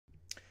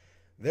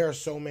There are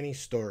so many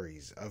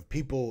stories of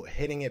people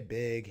hitting it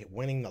big,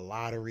 winning the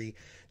lottery,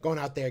 going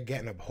out there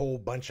getting a whole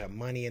bunch of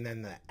money, and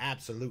then the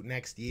absolute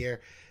next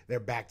year, they're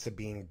back to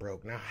being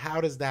broke. Now,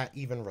 how does that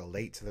even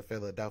relate to the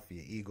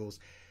Philadelphia Eagles?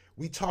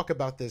 We talk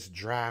about this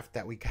draft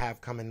that we have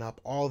coming up,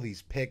 all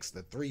these picks,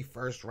 the 3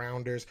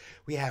 first-rounders.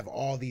 We have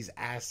all these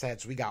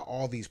assets. We got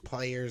all these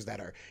players that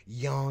are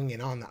young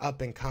and on the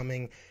up and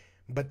coming.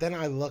 But then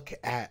I look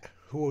at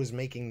who is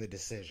making the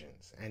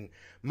decisions. And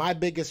my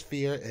biggest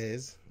fear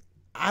is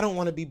I don't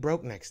want to be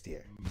broke next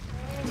year.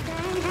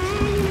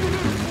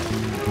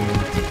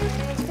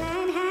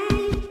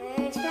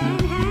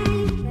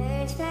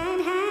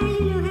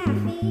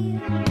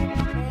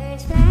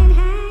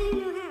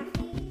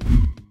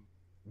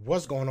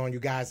 What's going on, you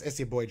guys? It's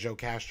your boy Joe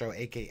Castro,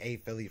 aka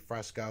Philly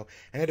Fresco,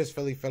 and it is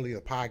Philly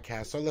the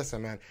podcast. So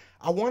listen, man,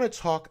 I want to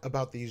talk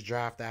about these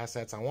draft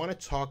assets. I want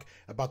to talk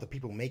about the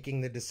people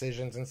making the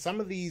decisions, and some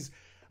of these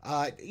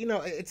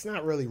it's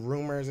not really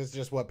rumors. It's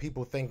just what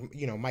people think,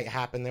 might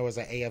happen. There was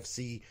an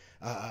AFC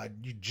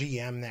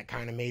GM that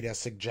kind of made a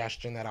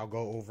suggestion that I'll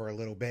go over a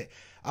little bit.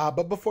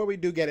 But before we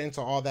do get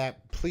into all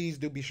that, please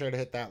do be sure to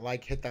hit that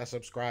like, hit that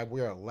subscribe. We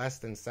are less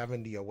than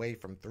 70 away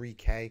from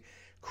 3K.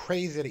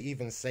 Crazy to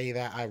even say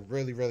that. I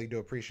really do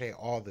appreciate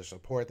all the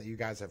support that you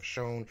guys have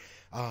shown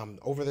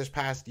over this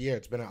past year.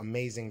 It's been an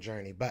amazing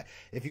journey. But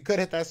if you could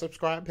hit that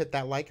subscribe, hit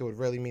that like, it would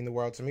really mean the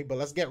world to me. But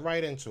let's get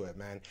right into it,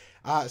 man.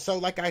 So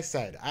like I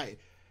said,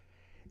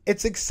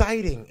 it's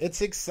exciting.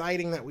 It's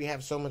exciting that we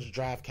have so much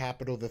draft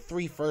capital. The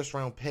 3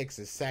 first-round picks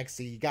is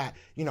sexy. You got,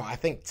 I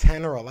think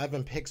 10 or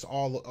 11 picks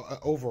all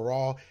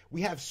overall.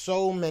 We have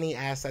so many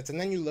assets. And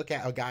then you look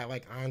at a guy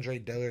like Andre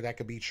Dillard that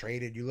could be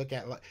traded. You look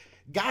at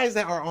guys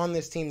that are on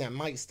this team that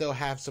might still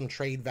have some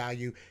trade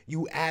value.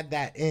 You add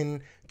that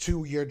in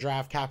to your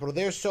draft capital.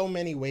 There's so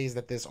many ways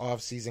that this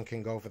offseason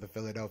can go for the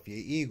Philadelphia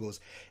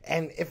Eagles.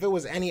 And if it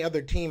was any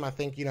other team, I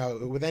think,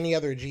 with any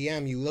other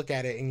GM, you look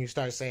at it and you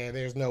start saying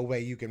there's no way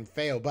you can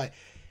fail. But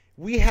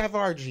we have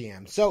our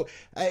GM. So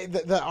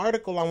the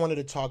article I wanted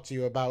to talk to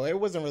you about, it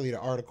wasn't really the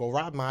article.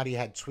 Rob Maaddi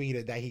had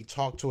tweeted that he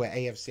talked to an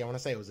AFC. I want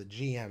to say it was a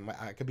GM.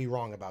 I could be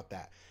wrong about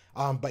that.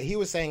 But he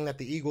was saying that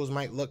the Eagles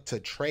might look to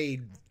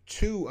trade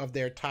 2 of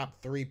their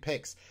top 3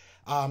 picks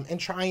and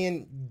try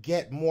and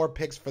get more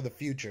picks for the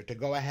future to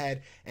go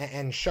ahead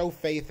and show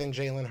faith in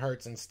Jalen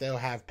Hurts and still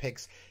have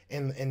picks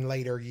in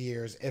later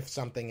years if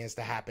something is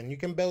to happen. You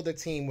can build a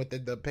team with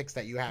the picks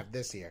that you have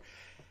this year.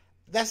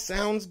 That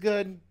sounds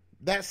good.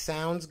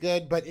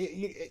 But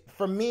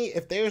for me,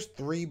 if there's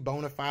 3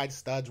 bona fide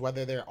studs,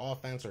 whether they're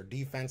offense or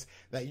defense,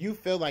 that you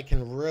feel like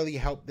can really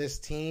help this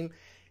team,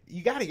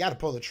 you gotta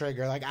pull the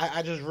trigger. Like,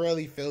 I just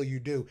really feel you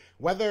do.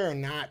 Whether or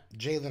not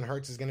Jalen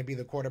Hurts is going to be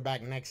the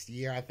quarterback next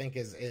year, I think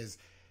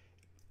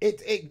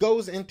it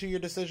goes into your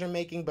decision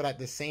making, but at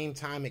the same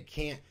time, it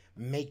can't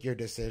make your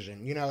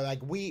decision.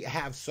 We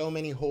have so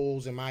many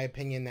holes, in my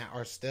opinion, that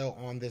are still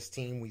on this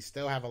team. We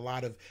still have a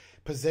lot of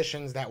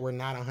positions that we're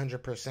not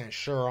 100%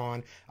 sure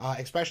on,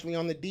 especially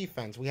on the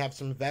defense. We have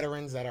some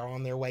veterans that are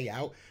on their way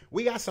out.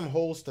 We got some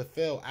holes to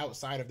fill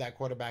outside of that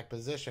quarterback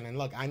position. And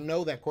look, I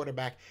know that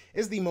quarterback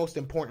is the most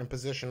important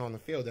position on the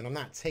field, and I'm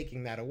not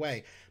taking that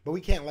away, but we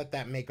can't let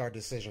that make our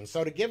decision.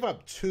 So to give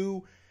up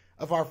 2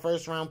 of our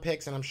first round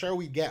picks, and I'm sure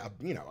we get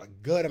a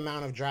good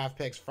amount of draft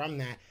picks from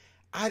that,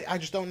 I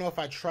just don't know if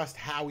I trust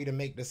Howie to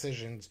make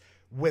decisions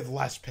with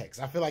less picks.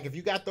 I feel like if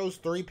you got those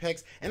 3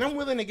 picks, and I'm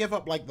willing to give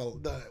up like the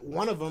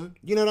one of them,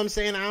 you know what I'm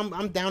saying?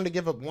 I'm down to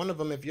give up one of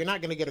them if you're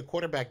not going to get a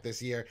quarterback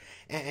this year,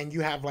 and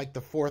you have like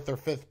the 4th or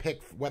 5th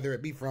pick, whether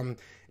it be from,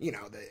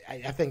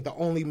 I think the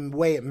only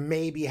way it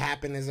maybe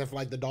happen is if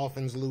like the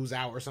Dolphins lose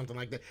out or something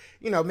like that.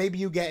 Maybe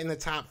you get in the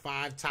top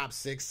 5, top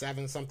 6,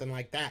 7, something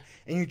like that,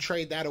 and you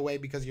trade that away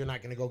because you're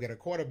not going to go get a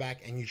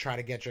quarterback, and you try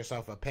to get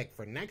yourself a pick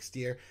for next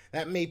year.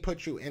 That may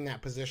put you in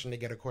that position to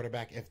get a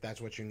quarterback if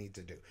that's what you need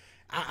to do.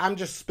 I'm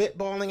just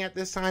spitballing at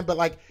this time, but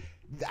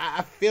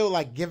I feel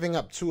like giving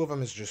up 2 of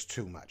them is just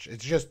too much.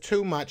 It's just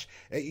too much.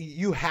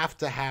 You have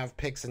to have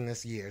picks in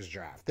this year's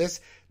draft. This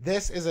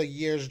is a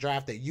year's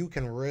draft that you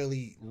can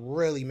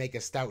really make a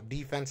stout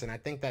defense, and I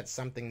think that's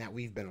something that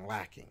we've been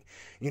lacking.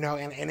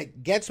 And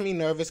it gets me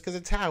nervous because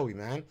it's Howie,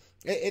 man.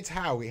 It's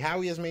Howie.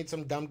 Howie has made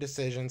some dumb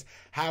decisions.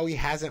 Howie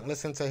hasn't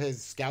listened to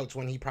his scouts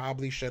when he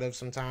probably should have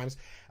sometimes.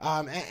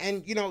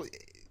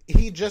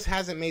 He just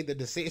hasn't made the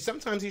decision.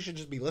 Sometimes he should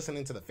just be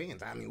listening to the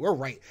fans. I mean, we're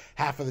right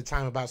half of the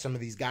time about some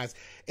of these guys.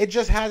 It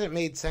just hasn't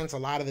made sense, a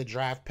lot of the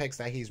draft picks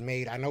that he's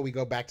made. I know we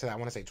go back to that, I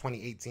want to say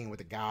 2018 with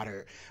the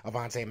Goddard,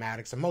 Avonte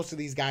Maddox, and most of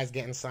these guys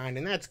getting signed,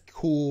 and that's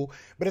cool,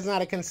 but it's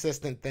not a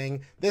consistent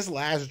thing. This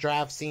last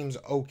draft seems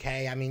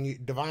okay. I mean,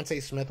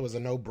 Devontae Smith was a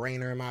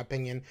no-brainer in my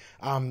opinion.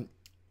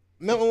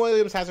 Milton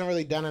Williams hasn't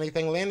really done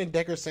anything. Landon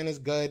Dickerson is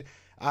good.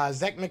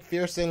 Zach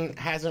McPherson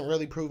hasn't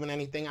really proven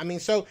anything. I mean,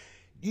 so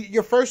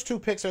your first 2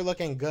 picks are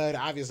looking good.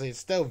 Obviously, it's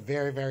still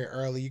very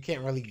early. You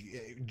can't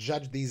really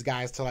judge these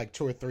guys till like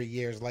 2 or 3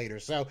 years later.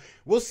 So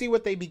we'll see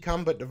what they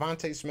become. But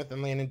Devontae Smith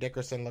and Landon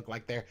Dickerson look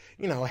like they're,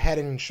 head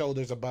and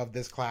shoulders above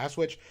this class,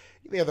 which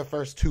they're the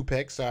first 2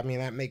 picks. So, I mean,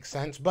 that makes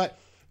sense. But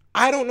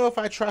I don't know if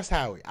I trust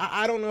Howie.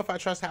 I don't know if I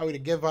trust Howie to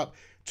give up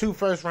 2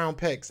 first-round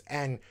picks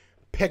and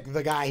pick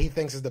the guy he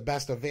thinks is the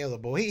best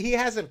available. He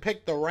hasn't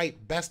picked the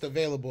right best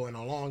available in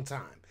a long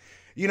time.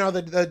 You know,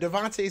 the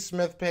Devontae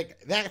Smith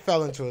pick, that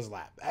fell into his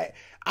lap.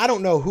 I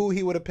don't know who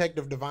he would have picked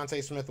if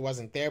Devontae Smith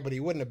wasn't there, but he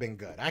wouldn't have been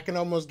good. I can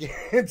almost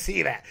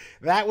guarantee that.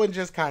 That one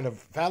just kind of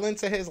fell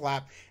into his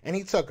lap, and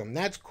he took him.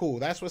 That's cool.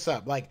 That's what's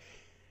up. Like,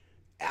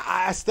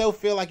 I still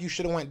feel like you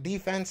should have went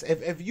defense.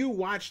 If you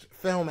watched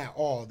film at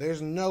all,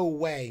 there's no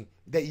way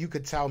that you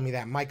could tell me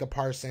that Micah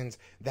Parsons,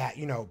 that,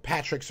 you know,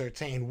 Patrick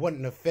Surtain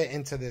wouldn't have fit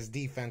into this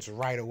defense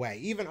right away.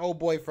 Even old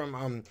boy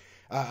from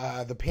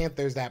the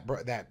Panthers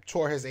that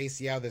tore his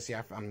ACL this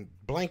year. I'm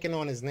blanking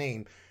on his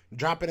name.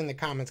 Drop it in the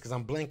comments because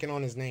I'm blanking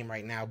on his name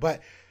right now.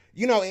 But,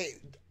 you know,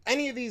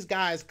 any of these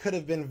guys could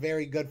have been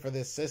very good for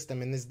this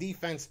system, and this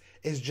defense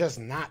is just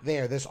not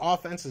there. This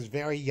offense is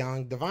very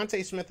young.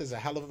 Devontae Smith is a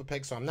hell of a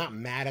pick, so I'm not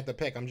mad at the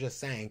pick. I'm just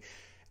saying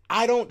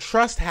I don't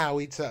trust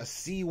Howie to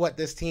see what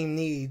this team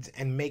needs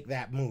and make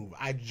that move.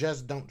 I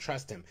just don't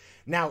trust him.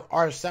 Now,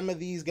 are some of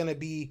these going to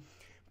be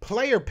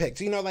player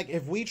picks? You know, like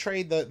if we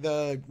trade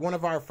the one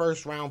of our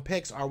first round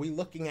picks, are we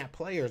looking at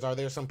players? Are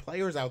there some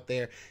players out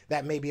there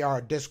that maybe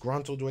are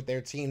disgruntled with their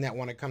team that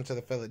want to come to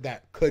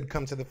that could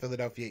come to the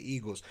Philadelphia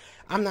Eagles?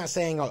 I'm not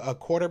saying a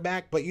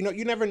quarterback, but you know,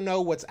 you never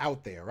know what's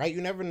out there, right?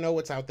 You never know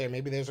what's out there.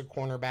 Maybe there's a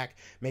cornerback,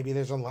 maybe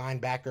there's a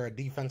linebacker, a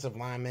defensive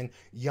lineman,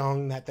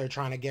 young that they're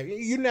trying to get.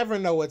 You never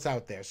know what's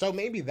out there. So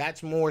maybe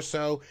that's more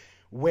so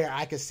where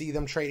I could see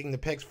them trading the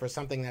picks for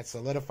something that's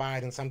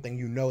solidified and something,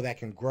 you know, that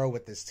can grow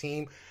with this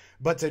team.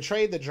 But to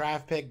trade the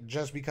draft pick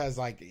just because,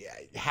 like,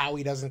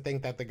 Howie doesn't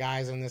think that the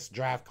guys in this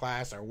draft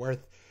class are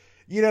worth,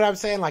 you know what I'm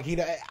saying? Like,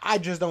 I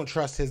just don't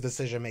trust his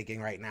decision making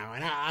right now,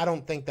 and I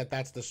don't think that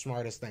that's the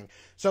smartest thing.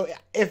 So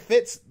if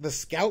it's the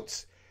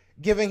scouts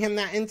giving him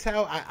that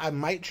intel, I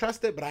might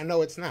trust it, but I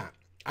know it's not.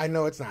 I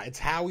know it's not. It's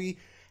Howie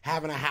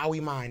having a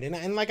Howie mind,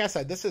 and like I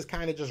said, this is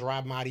kind of just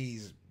Rob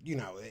Maaddi's, you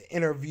know,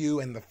 interview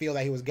and the feel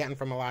that he was getting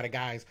from a lot of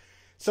guys.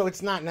 So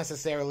it's not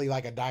necessarily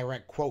like a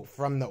direct quote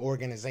from the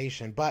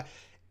organization, but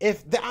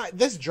if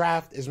this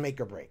draft is make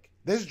or break.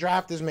 This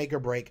draft is make or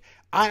break.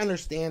 I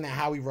understand that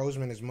Howie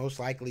Roseman is most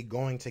likely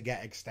going to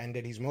get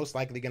extended. He's most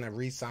likely going to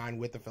re-sign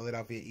with the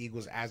Philadelphia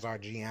Eagles as our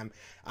GM.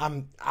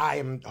 I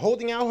am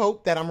holding out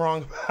hope that I'm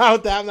wrong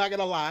about that. I'm not going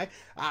to lie.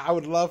 I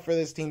would love for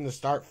this team to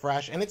start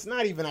fresh. And it's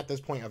not even at this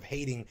point of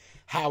hating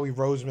Howie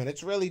Roseman.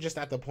 It's really just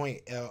at the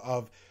point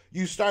of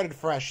you started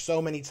fresh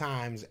so many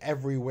times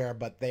everywhere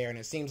but there, and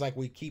it seems like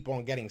we keep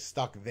on getting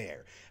stuck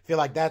there. I feel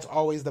like that's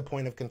always the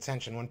point of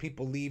contention. When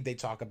people leave, they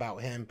talk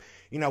about him.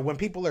 You know, when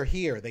people are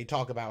here, they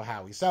talk about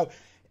Howie. So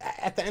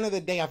at the end of the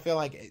day, I feel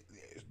like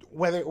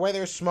where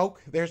there's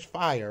smoke, there's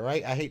fire,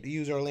 right? I hate to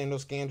use Orlando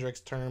Scandrick's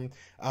term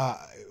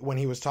when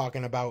he was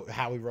talking about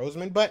Howie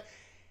Roseman, but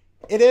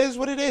it is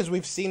what it is.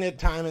 We've seen it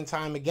time and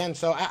time again.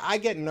 So I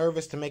get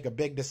nervous to make a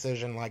big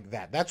decision like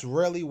that. That's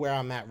really where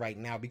I'm at right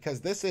now,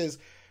 because this is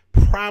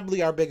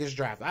probably our biggest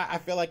draft. I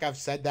feel like I've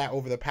said that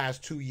over the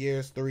past 2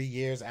 years, 3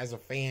 years as a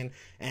fan,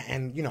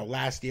 and you know,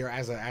 last year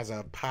as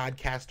a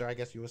podcaster, I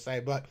guess you would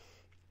say. But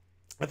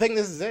I think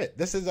this is it.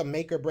 This is a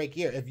make or break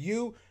year. If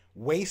you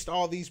waste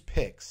all these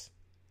picks,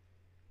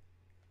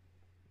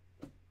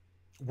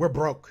 we're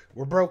broke.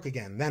 We're broke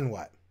again. Then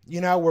what?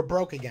 You know, we're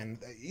broke again.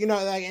 You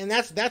know, like, and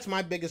that's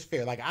my biggest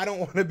fear. Like, I don't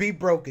want to be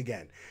broke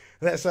again.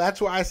 So that's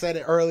why I said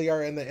it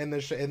earlier in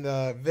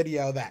the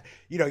video that,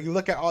 you know, you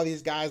look at all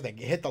these guys that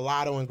hit the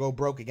lotto and go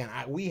broke again.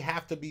 We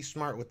have to be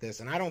smart with this,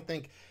 and I don't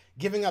think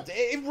giving up.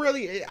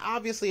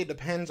 Obviously it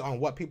depends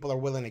on what people are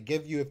willing to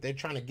give you. If they're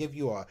trying to give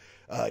you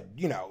a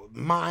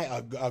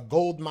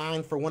gold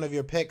mine for one of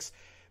your picks,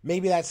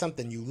 maybe that's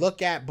something you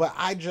look at. But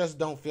I just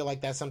don't feel like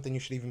that's something you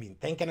should even be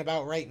thinking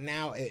about right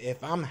now.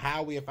 If I'm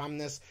Howie, if I'm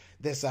this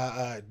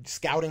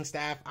scouting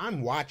staff,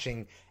 I'm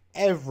watching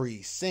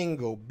every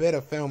single bit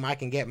of film I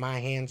can get my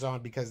hands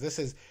on, because this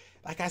is,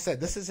 like I said,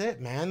 this is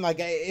it, man. Like,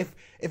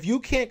 if you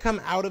can't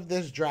come out of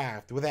this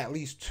draft with at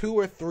least 2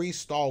 or 3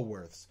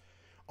 stalwarts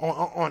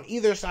on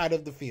either side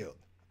of the field,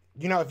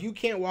 you know, if you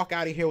can't walk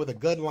out of here with a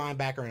good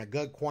linebacker and a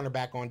good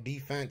cornerback on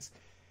defense,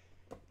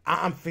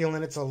 I'm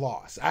feeling it's a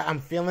loss. I'm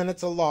feeling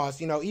it's a loss.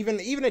 You know,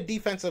 even a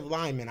defensive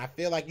lineman, I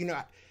feel like, you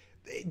know,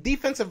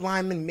 defensive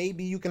lineman,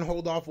 maybe you can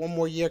hold off one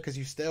more year because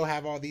you still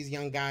have all these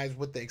young guys,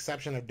 with the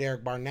exception of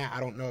Derek Barnett. I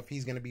don't know if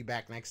he's going to be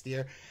back next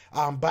year.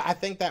 But I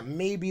think that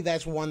maybe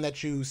that's one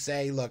that you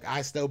say, look,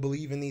 I still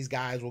believe in these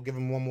guys. We'll give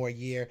them one more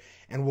year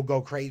and we'll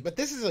go crazy. But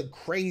this is a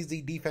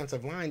crazy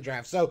defensive line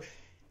draft. So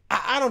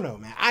I don't know,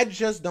 man. I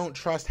just don't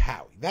trust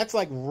Howie. That's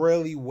like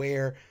really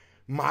where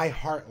my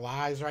heart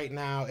lies right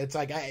now. It's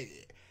like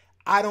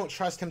I don't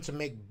trust him to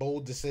make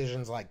bold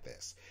decisions like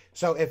this.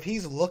 So if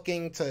he's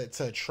looking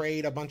to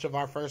trade a bunch of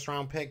our first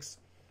round picks,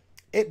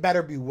 it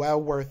better be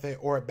well worth it,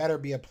 or it better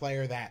be a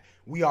player that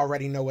we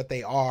already know what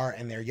they are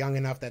and they're young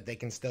enough that they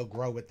can still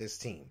grow with this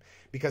team,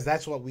 because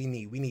that's what we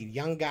need. We need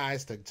young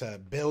guys to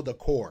build a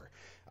core.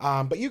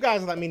 But you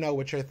guys let me know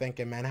what you're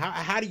thinking, man.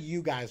 How do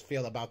you guys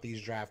feel about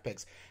these draft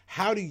picks?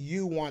 How do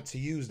you want to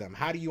use them?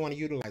 How do you want to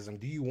utilize them?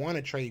 Do you want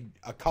to trade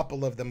a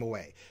couple of them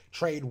away?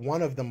 Trade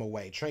one of them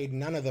away? Trade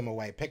none of them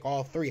away? Pick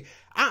all three?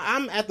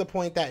 I'm at the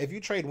point that if you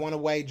trade one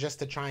away just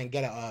to try and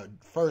get a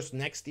first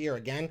next year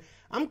again,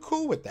 I'm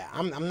cool with that.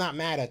 I'm not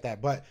mad at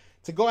that. But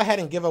to go ahead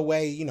and give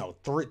away, you know,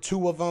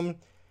 two of them,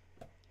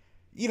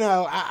 you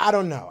know, I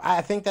don't know.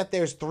 I think that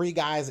there's three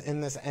guys in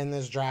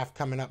this draft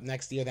coming up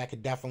next year that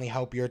could definitely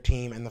help your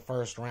team in the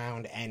first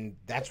round, and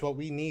that's what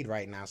we need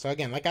right now. So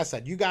again, like I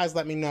said, you guys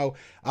let me know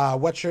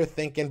what you're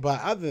thinking.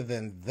 But other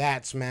than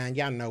that, man,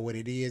 y'all know what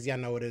it is. Y'all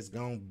know what it's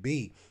gonna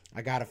be.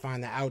 I gotta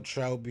find the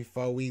outro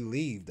before we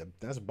leave.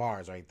 That's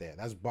bars right there.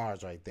 That's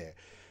bars right there.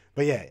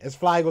 But yeah, it's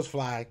Fly Eagles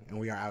Fly, and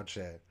we are out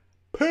here.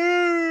 Peace.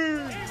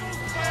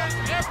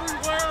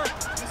 Everywhere.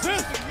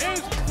 This is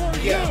for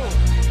Yeah. you.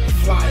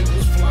 Fly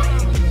Eagles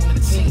flying on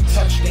the team.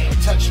 Touchdown,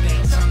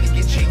 touchdown. Time to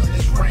get Jalen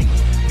this ring.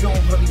 You don't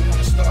really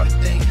want to start a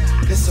thing.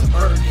 This a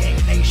Bird Gang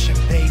Nation,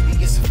 baby.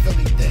 It's a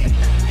Philly thing.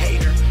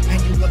 Hater,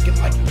 and you looking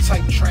like you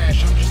type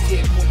trash. I'm just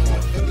here calling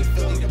on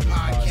Philly the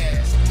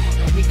podcast.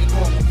 And we can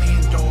call a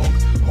man dog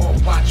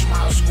or watch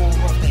Miles score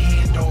off the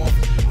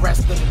handoff.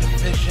 Rest of the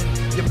division,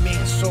 your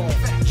man saw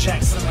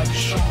Jackson like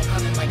Sean,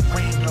 hunting like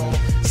Randall.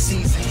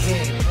 Season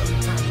here,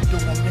 early time to do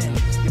 'em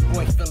in. Your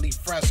boy Philly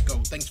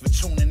Fresco. Thanks for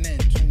tuning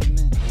in.